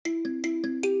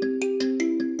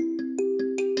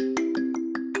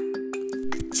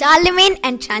Charlemagne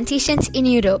and transitions in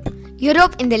Europe.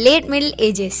 Europe in the late Middle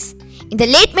Ages. In the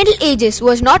late Middle Ages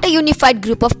was not a unified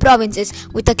group of provinces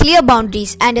with a clear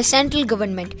boundaries and a central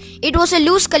government. It was a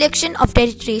loose collection of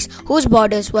territories whose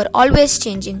borders were always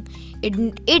changing.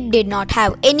 It did not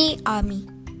have any army.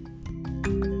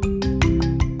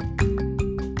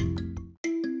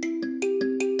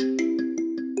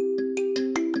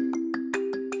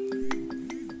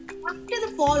 After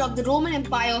the fall of the Roman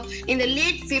Empire in the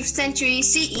late 5th century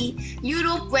CE,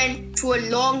 Europe went through a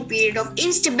long period of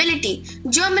instability.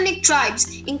 Germanic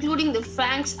tribes, including the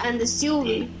Franks and the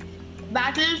Suevi,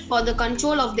 battled for the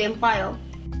control of the empire.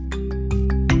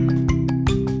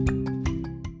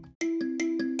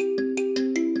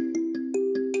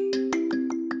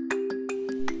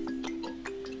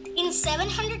 In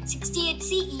 768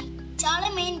 CE,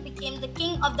 Charlemagne became the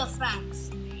king of the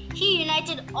Franks. He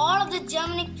united all of the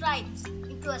Germanic tribes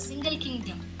into a single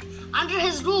kingdom. Under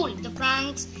his rule, the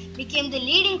Franks became the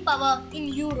leading power in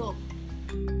Europe.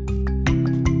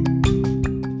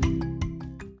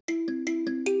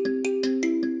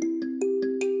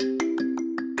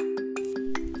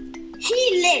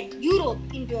 He led Europe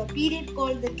into a period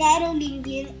called the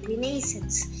Carolingian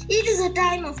Renaissance. It is a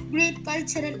time of great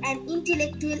cultural and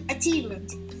intellectual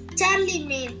achievement.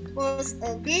 Charlemagne was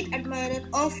a great admirer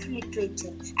of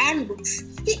literature and books.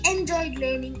 He enjoyed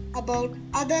learning about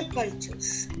other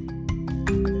cultures.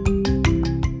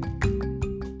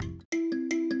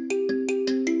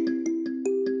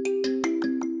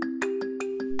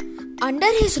 Under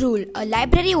his rule, a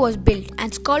library was built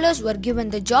and scholars were given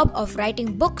the job of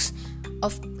writing books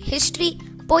of history,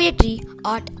 poetry,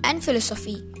 art, and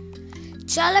philosophy.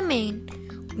 Charlemagne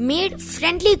made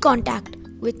friendly contact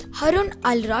with Harun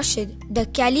al-Rashid, the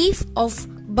Caliph of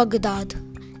Baghdad,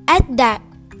 at that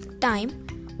time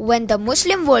when the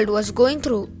Muslim world was going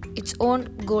through its own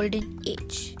golden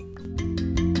age.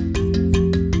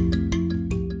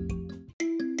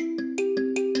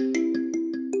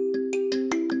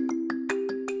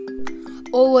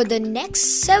 Over the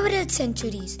next several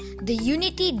centuries, the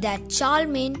unity that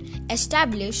Charlemagne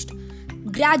established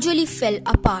gradually fell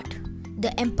apart.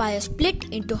 The empire split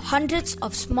into hundreds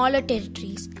of smaller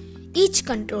territories, each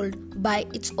controlled by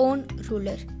its own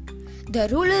ruler. The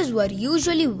rulers were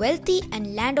usually wealthy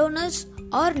and landowners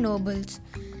or nobles.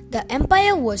 The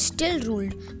empire was still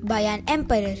ruled by an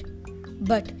emperor,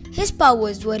 but his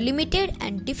powers were limited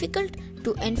and difficult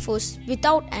to enforce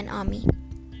without an army.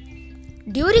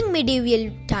 During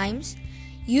medieval times,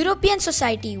 European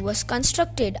society was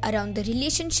constructed around the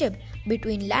relationship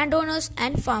between landowners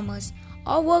and farmers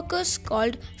or workers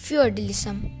called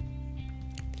feudalism.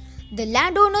 The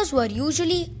landowners were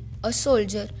usually a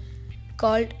soldier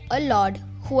called a lord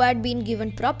who had been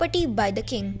given property by the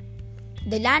king.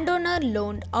 The landowner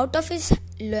loaned out of his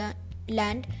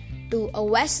land to a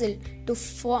vassal to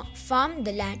farm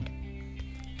the land.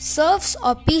 Serfs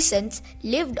or peasants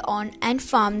lived on and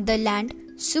farmed the land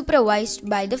supervised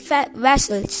by the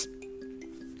vassals.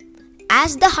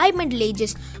 As the High Middle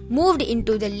Ages moved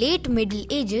into the Late Middle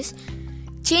Ages,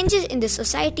 changes in the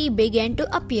society began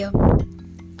to appear.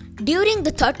 During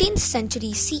the 13th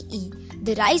century CE,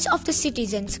 the rise of the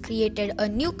citizens created a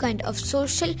new kind of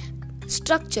social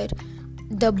structure,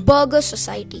 the burgher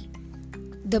society.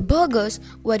 The burghers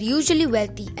were usually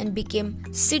wealthy and became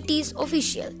cities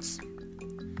officials.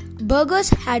 Burghers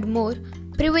had more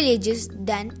privileges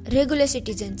than regular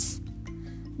citizens.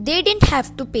 They didn't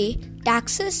have to pay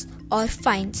taxes or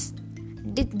fines.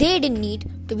 They didn't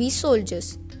need to be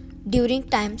soldiers during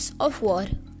times of war.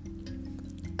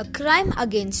 A crime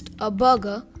against a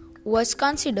burgher was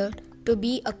considered to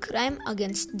be a crime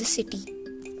against the city.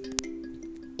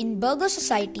 In burgher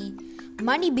society,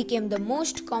 money became the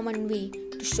most common way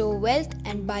to show wealth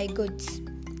and buy goods.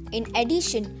 In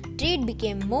addition, trade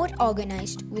became more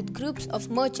organized with groups of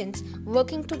merchants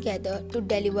working together to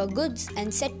deliver goods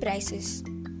and set prices.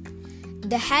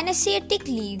 The Hanseatic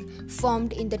League,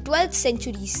 formed in the 12th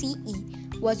century CE,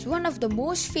 was one of the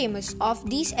most famous of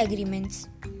these agreements.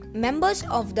 Members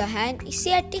of the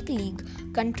Hanseatic League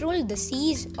controlled the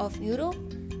seas of Europe,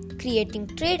 creating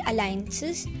trade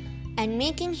alliances and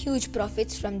making huge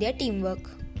profits from their teamwork.